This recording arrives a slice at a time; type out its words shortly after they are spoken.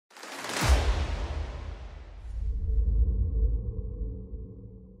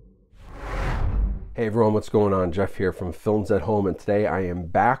Hey everyone, what's going on? Jeff here from Films at Home, and today I am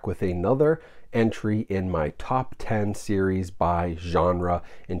back with another entry in my top 10 series by genre.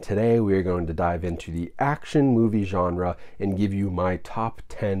 And today we are going to dive into the action movie genre and give you my top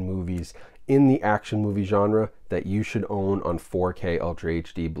 10 movies in the action movie genre that you should own on 4K Ultra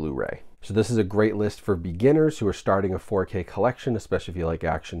HD Blu-ray. So this is a great list for beginners who are starting a 4K collection, especially if you like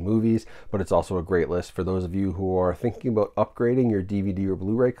action movies, but it's also a great list for those of you who are thinking about upgrading your DVD or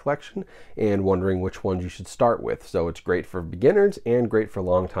Blu-ray collection and wondering which ones you should start with. So it's great for beginners and great for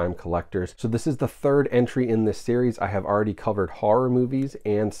longtime collectors. So this is the third entry in this series. I have already covered horror movies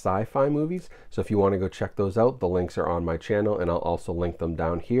and sci-fi movies. So if you want to go check those out, the links are on my channel, and I'll also link them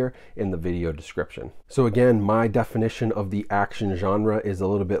down here in the video description. So again, my definition of the action genre is a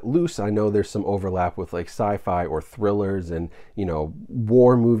little bit loose. I know there's some overlap with like sci-fi or thrillers and, you know,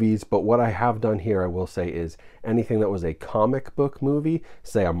 war movies, but what I have done here, I will say, is anything that was a comic book movie,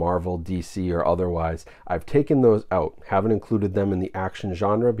 say a Marvel, DC, or otherwise, I've taken those out, haven't included them in the action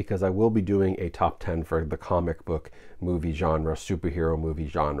genre, because I will be doing a top 10 for the comic book movie genre, superhero movie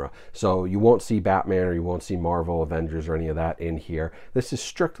genre. So you won't see Batman or you won't see Marvel, Avengers, or any of that in here. This is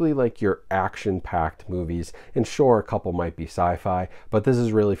strictly like your action-packed movies, and sure, a couple might be sci-fi, but this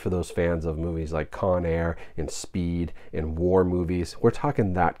is really for those fans of movies like Con Air and Speed and war movies. We're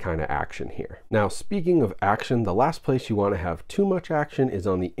talking that kind of action here. Now, speaking of action, the last place you want to have too much action is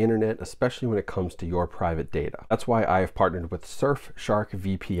on the internet, especially when it comes to your private data. That's why I have partnered with Surfshark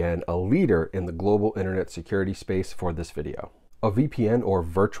VPN, a leader in the global internet security space, for this video. A VPN, or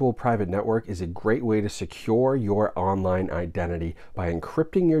virtual private network, is a great way to secure your online identity by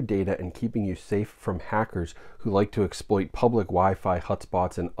encrypting your data and keeping you safe from hackers who like to exploit public Wi-Fi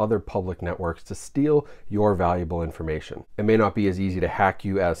hotspots and other public networks to steal your valuable information. It may not be as easy to hack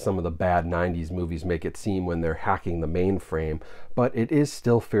you as some of the bad 90s movies make it seem when they're hacking the mainframe, but it is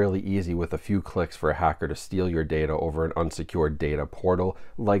still fairly easy with a few clicks for a hacker to steal your data over an unsecured data portal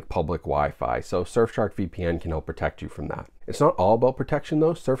like public Wi-Fi. So Surfshark VPN can help protect you from that. It's not all about protection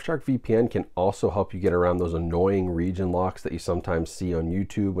though. Surfshark VPN can also help you get around those annoying region locks that you sometimes see on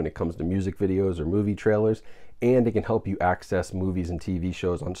YouTube when it comes to music videos or movie trailers, and it can help you access movies and TV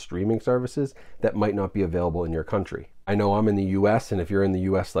shows on streaming services that might not be available in your country. I know I'm in the US, and if you're in the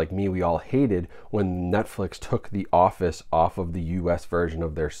US like me, we all hated when Netflix took The Office off of the US version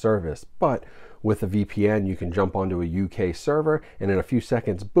of their service, but with a VPN you can jump onto a UK server and in a few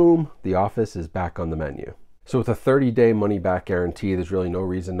seconds, boom, The Office is back on the menu. So with a 30-day money-back guarantee, there's really no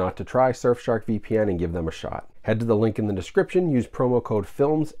reason not to try Surfshark VPN and give them a shot. Head to the link in the description, use promo code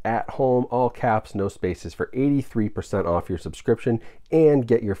FILMSATHOME, all caps, no spaces, for 83% off your subscription and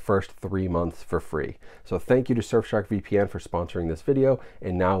get your first 3 months for free. So thank you to Surfshark VPN for sponsoring this video,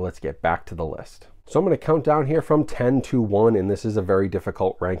 and now let's get back to the list. So I'm going to count down here from 10 to 1, and this is a very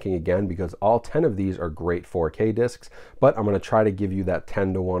difficult ranking again because all 10 of these are great 4K discs, but I'm going to try to give you that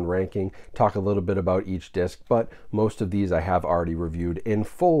 10 to 1 ranking, talk a little bit about each disc, but most of these I have already reviewed in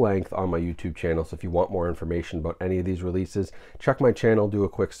full length on my YouTube channel, so if you want more information about any of these releases, check my channel, do a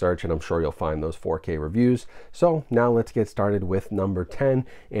quick search, and I'm sure you'll find those 4K reviews. So now let's get started with number 10,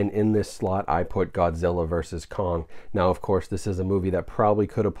 and in this slot I put Godzilla vs. Kong. Now of course this is a movie that probably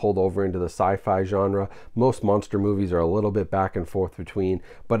could have pulled over into the sci-fi genre. Most monster movies are a little bit back and forth between,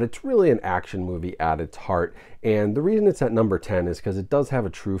 but it's really an action movie at its heart. And the reason it's at number 10 is because it does have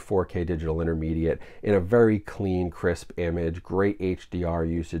a true 4K digital intermediate in a very clean, crisp image, great HDR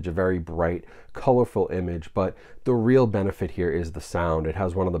usage, a very bright, colorful image, but the real benefit here is the sound. It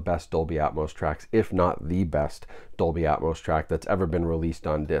has one of the best Dolby Atmos tracks, if not the best Dolby Atmos track that's ever been released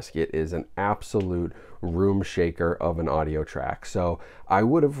on disc. It is an absolute room shaker of an audio track. So I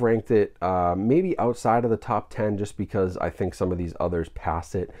would have ranked it maybe outside of the top 10 just because I think some of these others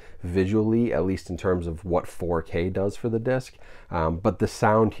pass it visually, at least in terms of what 4K does for the disc. But the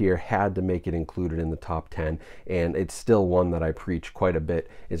sound here had to make it included in the top 10, and it's still one that I preach quite a bit.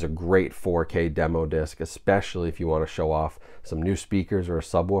 Is a great 4K demo disc, especially if you want to show off some new speakers or a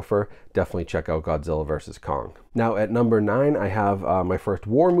subwoofer. Definitely check out Godzilla vs. Kong. Now at number 9, I have my first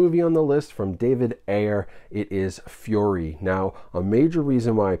war movie on the list from David Ayer. It is Fury. Now, a major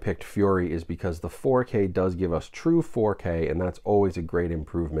reason why I picked Fury is because the 4K does give us true 4K, and that's always a great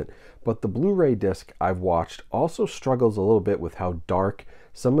improvement. But the Blu-ray disc I've watched also struggles a little bit with how dark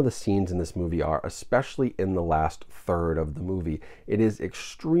some of the scenes in this movie are, especially in the last third of the movie. It is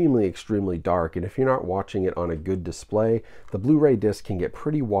extremely, extremely dark, and if you're not watching it on a good display, the Blu-ray disc can get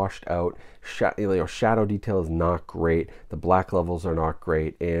pretty washed out. Shadow detail is not great, the black levels are not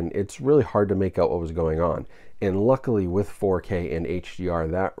great, and it's really hard to make out what was going on. And luckily with 4K and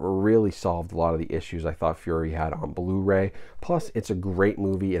HDR, that really solved a lot of the issues I thought Fury had on Blu-ray. Plus, it's a great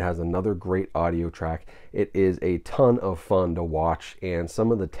movie. It has another great audio track. It is a ton of fun to watch, and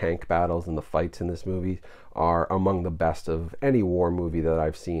some of the tank battles and the fights in this movie are among the best of any war movie that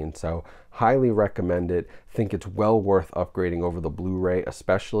I've seen. So highly recommend it. Think it's well worth upgrading over the Blu-ray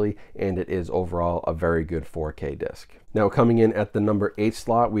especially, and it is overall a very good 4K disc. Now coming in at the number 8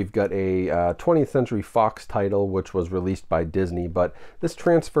 slot, we've got a 20th Century Fox title which was released by Disney, but this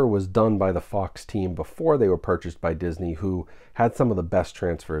transfer was done by the Fox team before they were purchased by Disney, who had some of the best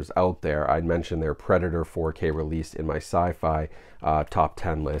transfers out there. I'd mentioned their Predator 4K release in my sci-fi top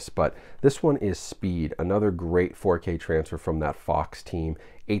 10 list, but this one is Speed, another great 4K transfer from that Fox team.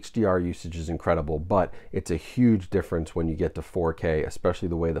 HDR usage is incredible, but it's a huge difference when you get to 4K, especially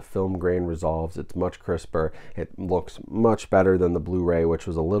the way the film grain resolves. It's much crisper. It looks much better than the Blu-ray, which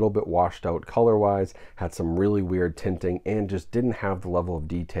was a little bit washed out color-wise, had some really weird tinting, and just didn't have the level of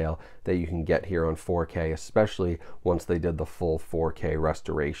detail that you can get here on 4K, especially once they did the full 4K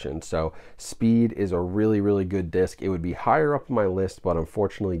restoration. So Speed is a really, really good disc. It would be higher up on my list, but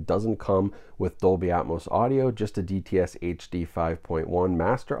unfortunately doesn't come with Dolby Atmos audio, just a DTS HD 5.1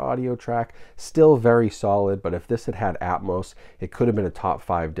 master audio track. Still very solid, but if this had had Atmos, it could have been a top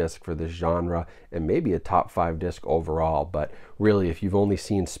 5 disc for this genre and maybe a top 5 disc overall. But really, if you've only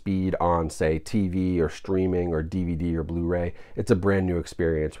seen Speed on, say, TV or streaming or DVD or Blu-ray, it's a brand new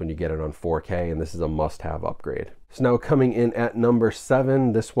experience when you get it on 4K, and this is a must-have upgrade. So now coming in at number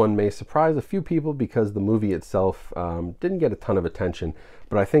 7, this one may surprise a few people because the movie itself didn't get a ton of attention,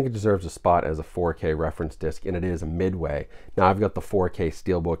 but I think it deserves a spot as a 4K reference disc, and it is Midway. Now I've got the 4K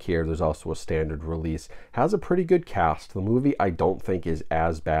Steelbook here. There's also a standard release. Has a pretty good cast. The movie I don't think is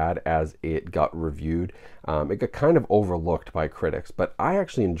as bad as it got reviewed. It got kind of overlooked by critics, but I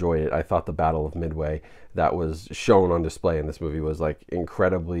actually enjoyed it. I thought the Battle of Midway that was shown on display in this movie was like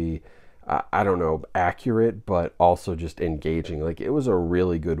incredibly, I don't know, accurate, but also just engaging. Like, it was a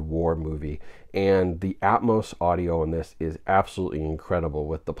really good war movie, and the Atmos audio in this is absolutely incredible,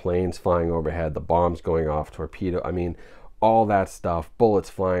 with the planes flying overhead, the bombs going off, torpedo, I mean, all that stuff, bullets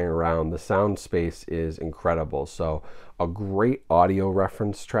flying around. The sound space is incredible. So a great audio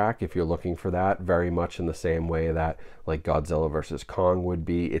reference track if you're looking for that, very much in the same way that like Godzilla vs. Kong would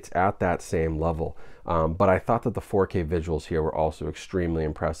be. It's at that same level. But I thought that the 4K visuals here were also extremely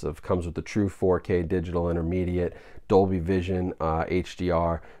impressive. Comes with the true 4K digital intermediate, Dolby Vision,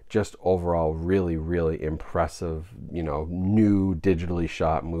 HDR, just overall really, really impressive, you know, new digitally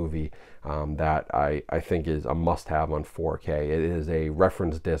shot movie that I think is a must-have on 4K. It is a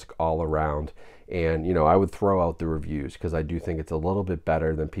reference disc all around. And, you know, I would throw out the reviews because I do think it's a little bit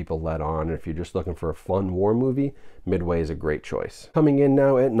better than people let on. And if you're just looking for a fun war movie, Midway is a great choice. Coming in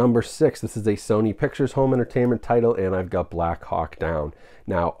now at number 6, this is a Sony Pictures Home Entertainment title, and I've got Black Hawk Down.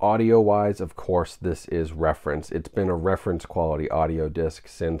 Now, audio-wise, of course, this is reference. It's been a reference quality audio disc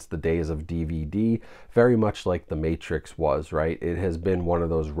since the days of DVD, very much like The Matrix was, right? It has been one of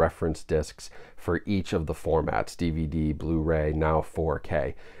those reference discs for each of the formats, DVD, Blu-ray, now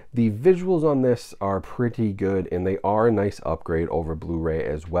 4K. The visuals on this are pretty good, and they are a nice upgrade over Blu-ray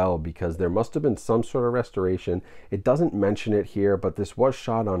as well, because there must have been some sort of restoration. It doesn't mention it here, but this was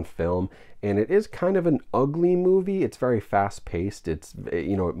shot on film, and it is kind of an ugly movie. It's very fast-paced. It's,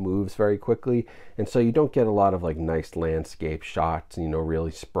 you know, it moves very quickly, and so you don't get a lot of like nice landscape shots, you know,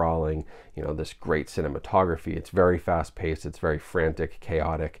 really sprawling, you know, this great cinematography. It's very fast-paced. It's very frantic,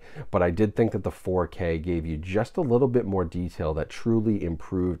 chaotic, but I did think that the 4K gave you just a little bit more detail that truly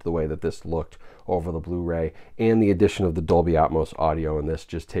improved the way that this looked over the Blu-ray, and the addition of the Dolby Atmos audio in this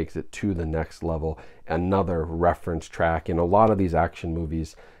just takes it to the next level. Another reference track. In a lot of these action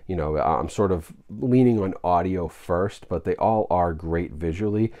movies, you know, I'm sort of leaning on audio first, but they all are great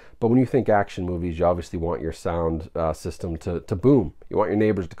visually. But when you think action movies, you obviously want your sound system to boom. You want your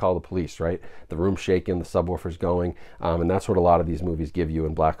neighbors to call the police, right? The room shaking, the subwoofers going, and that's what a lot of these movies give you,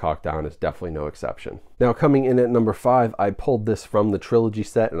 and Black Hawk Down is definitely no exception. Now, coming in at number 5, I pulled this from the trilogy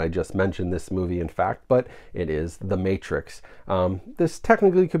set, and I just mentioned this movie in fact, but it is The Matrix. This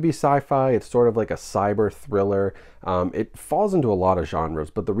technically could be sci-fi. It's sort of like a cyber thriller. It falls into a lot of genres,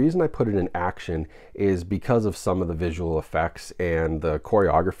 but the reason I put it in action is because of some of the visual effects and the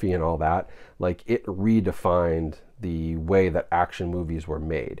choreography and all that. Like, it redefined the way that action movies were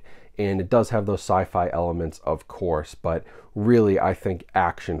made. And it does have those sci-fi elements, of course, but really I think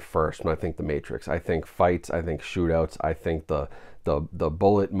action first when I think The Matrix. I think fights, I think shootouts, I think the the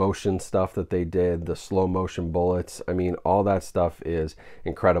bullet motion stuff that they did, the slow motion bullets. I mean, all that stuff is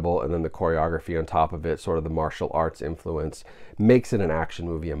incredible. And then the choreography on top of it, sort of the martial arts influence, makes it an action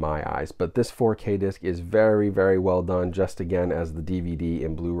movie in my eyes. But this 4K disc is very, very well done, just again as the DVD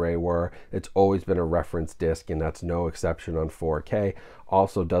and Blu-ray were. It's always been a reference disc, and that's no exception on 4K.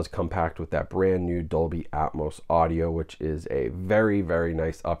 Also does come packed with that brand new Dolby Atmos audio, which is a very, very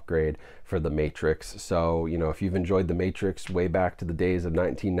nice upgrade for The Matrix. So, you know, if you've enjoyed The Matrix way back to the days of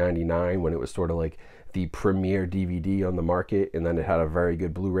 1999 when it was sort of like the premier DVD on the market, and then it had a very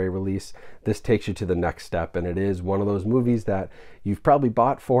good Blu-ray release, this takes you to the next step. And it is one of those movies that you've probably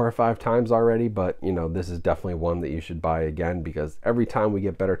bought 4 or 5 times already, but you know, this is definitely one that you should buy again, because every time we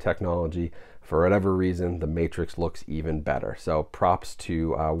get better technology, for whatever reason, The Matrix looks even better. So props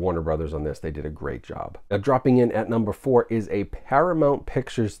to Warner Brothers on this. They did a great job. Now, dropping in at number 4 is a Paramount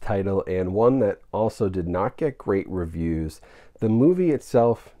Pictures title, and one that also did not get great reviews. The movie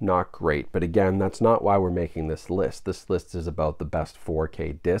itself, not great, but again, that's not why we're making this list. This list is about the best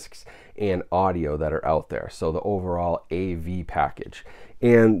 4K discs and audio that are out there, so the overall AV package.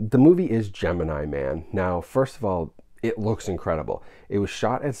 And the movie is Gemini Man. Now, first of all, it looks incredible. It was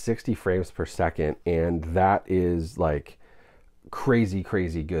shot at 60 frames per second, and that is like crazy,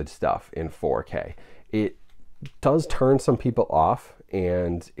 crazy good stuff in 4K. It does turn some people off,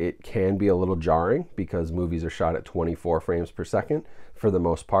 and it can be a little jarring because movies are shot at 24 frames per second for the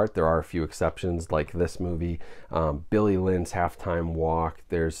most part. There are a few exceptions like this movie, Billy Lynn's Halftime Walk.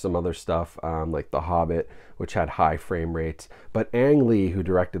 There's some other stuff like The Hobbit, which had high frame rates. But Ang Lee, who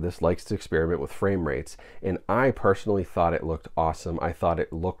directed this, likes to experiment with frame rates, and I personally thought it looked awesome. I thought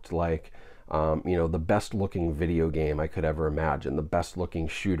it looked like you know, the best looking video game I could ever imagine, the best looking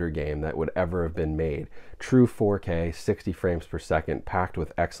shooter game that would ever have been made. True 4K, 60 frames per second, packed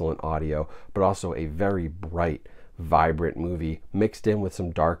with excellent audio, but also a very bright, vibrant movie mixed in with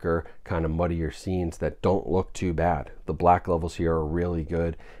some darker, kind of muddier scenes that don't look too bad. The black levels here are really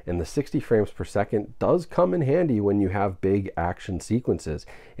good, and the 60 frames per second does come in handy when you have big action sequences.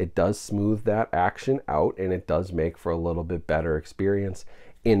 It does smooth that action out, and it does make for a little bit better experience,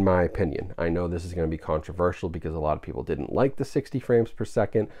 in my opinion. I know this is going to be controversial because a lot of people didn't like the 60 frames per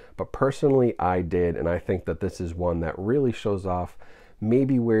second, but personally I did, and I think that this is one that really shows off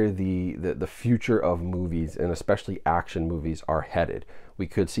maybe where the future of movies, and especially action movies, are headed. We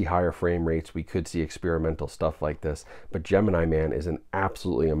could see higher frame rates, we could see experimental stuff like this, but Gemini Man is an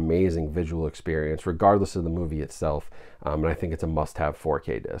absolutely amazing visual experience regardless of the movie itself, and I think it's a must-have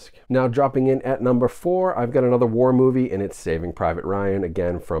 4K disc. Now, dropping in at number 4, I've got another war movie, and it's Saving Private Ryan,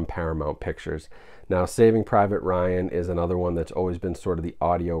 again from Paramount Pictures. Now, Saving Private Ryan is another one that's always been sort of the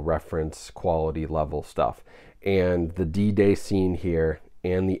audio reference quality level stuff, and the D-Day scene here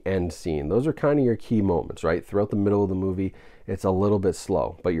and the end scene, those are kind of your key moments, right? Throughout the middle of the movie, it's a little bit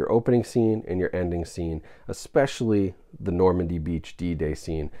slow, but your opening scene and your ending scene, especially the Normandy Beach D-Day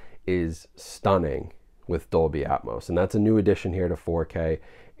scene, is stunning with Dolby Atmos. And that's a new addition here to 4K,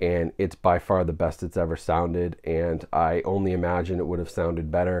 and it's by far the best it's ever sounded, and I only imagine it would have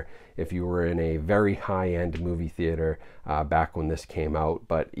sounded better if you were in a very high-end movie theater back when this came out.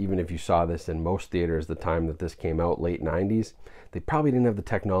 But even if you saw this in most theaters the time that this came out, late 90s, they probably didn't have the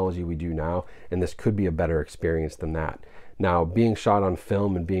technology we do now, and this could be a better experience than that. Now, being shot on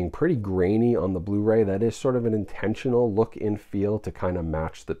film and being pretty grainy on the Blu-ray, that is sort of an intentional look and feel to kind of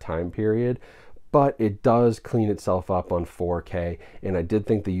match the time period, but it does clean itself up on 4K, and I did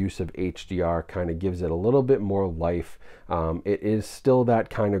think the use of HDR kind of gives it a little bit more life. It is still that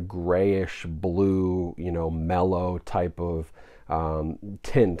kind of grayish blue, you know, mellow type of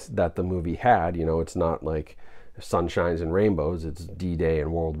tint that the movie had. You know, it's not like sunshines and rainbows, it's D-Day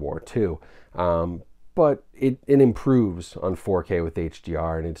and World War II. But it improves on 4K with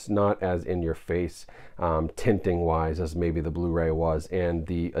HDR, and it's not as in your face tinting wise as maybe the Blu-ray was, and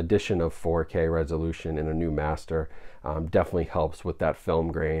the addition of 4K resolution in a new master definitely helps with that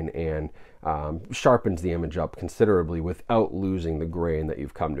film grain and sharpens the image up considerably without losing the grain that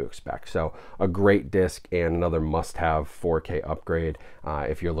you've come to expect. So a great disc and another must-have 4K upgrade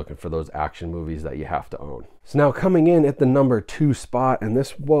if you're looking for those action movies that you have to own. So now coming in at the number 2 spot, and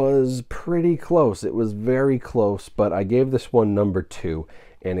this was pretty close. It was very close, but I gave this one number 2,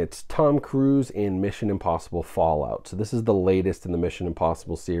 and it's Tom Cruise in Mission Impossible Fallout. So this is the latest in the Mission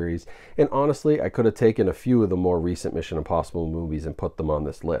Impossible series, and honestly, I could have taken a few of the more recent Mission Impossible movies and put them on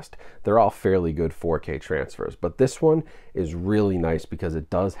this list. They're all fairly good 4K transfers, but this one is really nice because it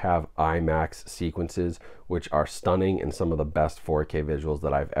does have IMAX sequences, which are stunning and some of the best 4K visuals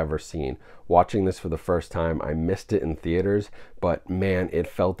that I've ever seen. Watching this for the first time, I missed it in theaters, but man, it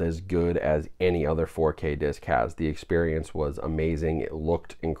felt as good as any other 4K disc has. The experience was amazing. It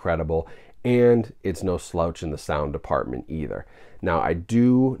looked incredible, and it's no slouch in the sound department either. Now, I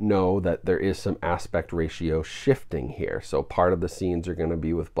do know that there is some aspect ratio shifting here. So part of the scenes are going to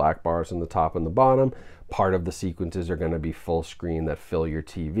be with black bars on the top and the bottom. Part of the sequences are going to be full screen that fill your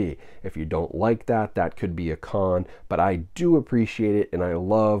TV. If you don't like that, that could be a con, but I do appreciate it, and I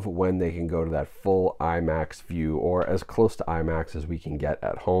love when they can go to that full IMAX view, or as close to IMAX as we can get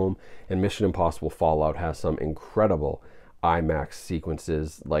at home. And Mission Impossible Fallout has some incredible IMAX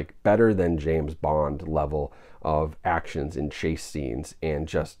sequences, like better than James Bond level of actions and chase scenes, and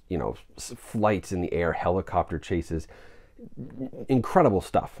just, you know, flights in the air, helicopter chases. Incredible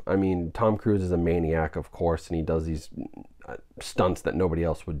stuff. I mean, Tom Cruise is a maniac, of course, and he does these stunts that nobody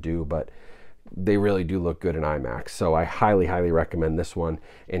else would do, but they really do look good in IMAX. So I highly, highly recommend this one,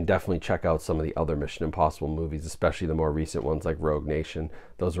 and definitely check out some of the other Mission Impossible movies, especially the more recent ones like Rogue Nation.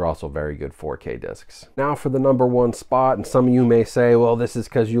 Those are also very good 4K discs. Now for the number one spot, and some of you may say, well, this is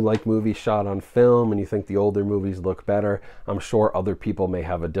because you like movies shot on film and you think the older movies look better. I'm sure other people may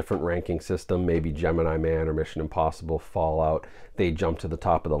have a different ranking system, maybe Gemini Man or Mission Impossible Fallout. They jump to the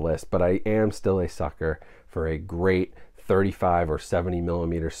top of the list, but I am still a sucker for a great 35 or 70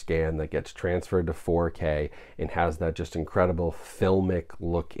 millimeter scan that gets transferred to 4K and has that just incredible filmic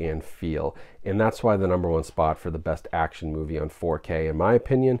look and feel. And that's why the number one spot for the best action movie on 4K, in my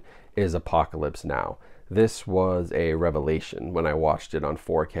opinion, is Apocalypse Now. This was a revelation when I watched it on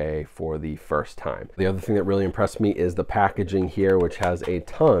 4K for the first time. The other thing that really impressed me is the packaging here, which has a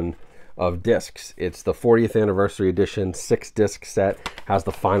ton of discs. It's the 40th anniversary edition, 6-disc set, has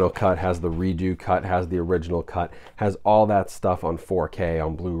the final cut, has the redo cut, has the original cut, has all that stuff on 4K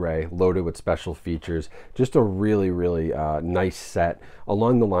on Blu-ray, loaded with special features. Just a really, really nice set,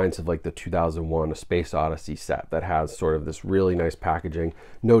 along the lines of like the 2001 A Space Odyssey set that has sort of this really nice packaging.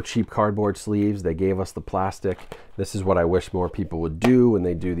 No cheap cardboard sleeves. They gave us the plastic. This is what I wish more people would do when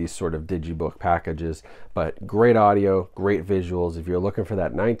they do these sort of digibook packages. But great audio, great visuals. If you're looking for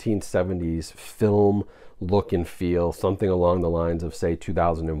that 1970s film look and feel, something along the lines of, say,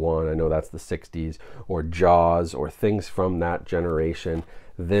 2001, I know that's the 60s, or Jaws, or things from that generation,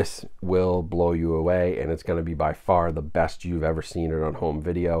 this will blow you away, and it's going to be by far the best you've ever seen it on home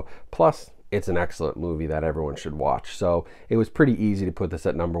video. Plus, it's an excellent movie that everyone should watch. So it was pretty easy to put this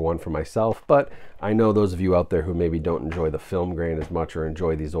at number one for myself, but I know those of you out there who maybe don't enjoy the film grain as much or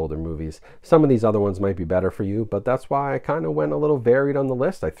enjoy these older movies, some of these other ones might be better for you, but that's why I kind of went a little varied on the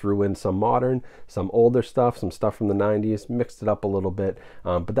list. I threw in some modern, some older stuff, some stuff from the 90s, mixed it up a little bit,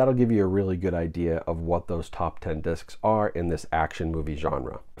 but that'll give you a really good idea of what those top 10 discs are in this action movie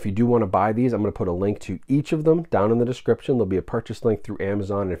genre. If you do want to buy these, I'm going to put a link to each of them down in the description. There'll be a purchase link through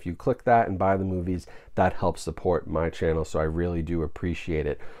Amazon, and if you click that and buy the movies, that helps support my channel, so I really do appreciate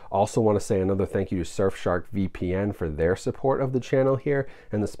it. Also want to say another thank you to Surfshark VPN for their support of the channel here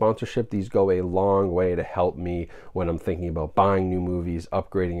and the sponsorship. These go a long way to help me when I'm thinking about buying new movies,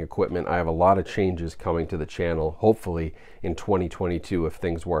 upgrading equipment. I have a lot of changes coming to the channel, hopefully in 2022 if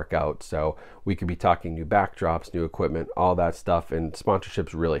things work out. So we could be talking new backdrops, new equipment, all that stuff, and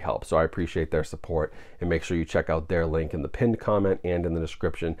sponsorships really help. So I appreciate their support, and make sure you check out their link in the pinned comment and in the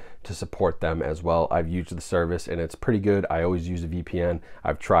description to support them as well. I've used the service and it's pretty good. I always use a VPN.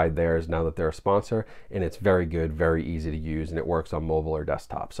 I've tried theirs now that they're a sponsor, and it's very good, very easy to use, and it works on mobile or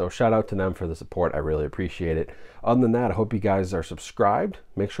desktop. So shout out to them for the support. I really appreciate it. Other than that, I hope you guys are subscribed.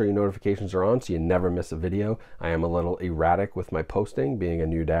 Make sure your notifications are on so you never miss a video. I am a little erratic with my posting, being a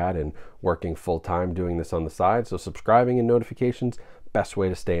new dad and working full-time doing this on the side. So subscribing and notifications, best way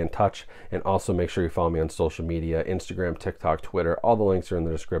to stay in touch. And also make sure you follow me on social media, Instagram, TikTok, Twitter. All the links are in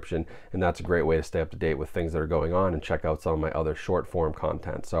the description, and that's a great way to stay up to date with things that are going on and check out some of my other short form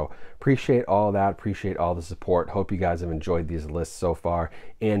content. So appreciate all that, appreciate all the support. Hope you guys have enjoyed these lists so far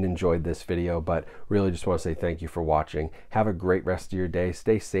and enjoyed this video, but really just want to say thank you for watching. Have a great rest of your day.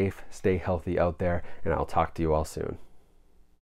 Stay safe, stay healthy out there, and I'll talk to you all soon.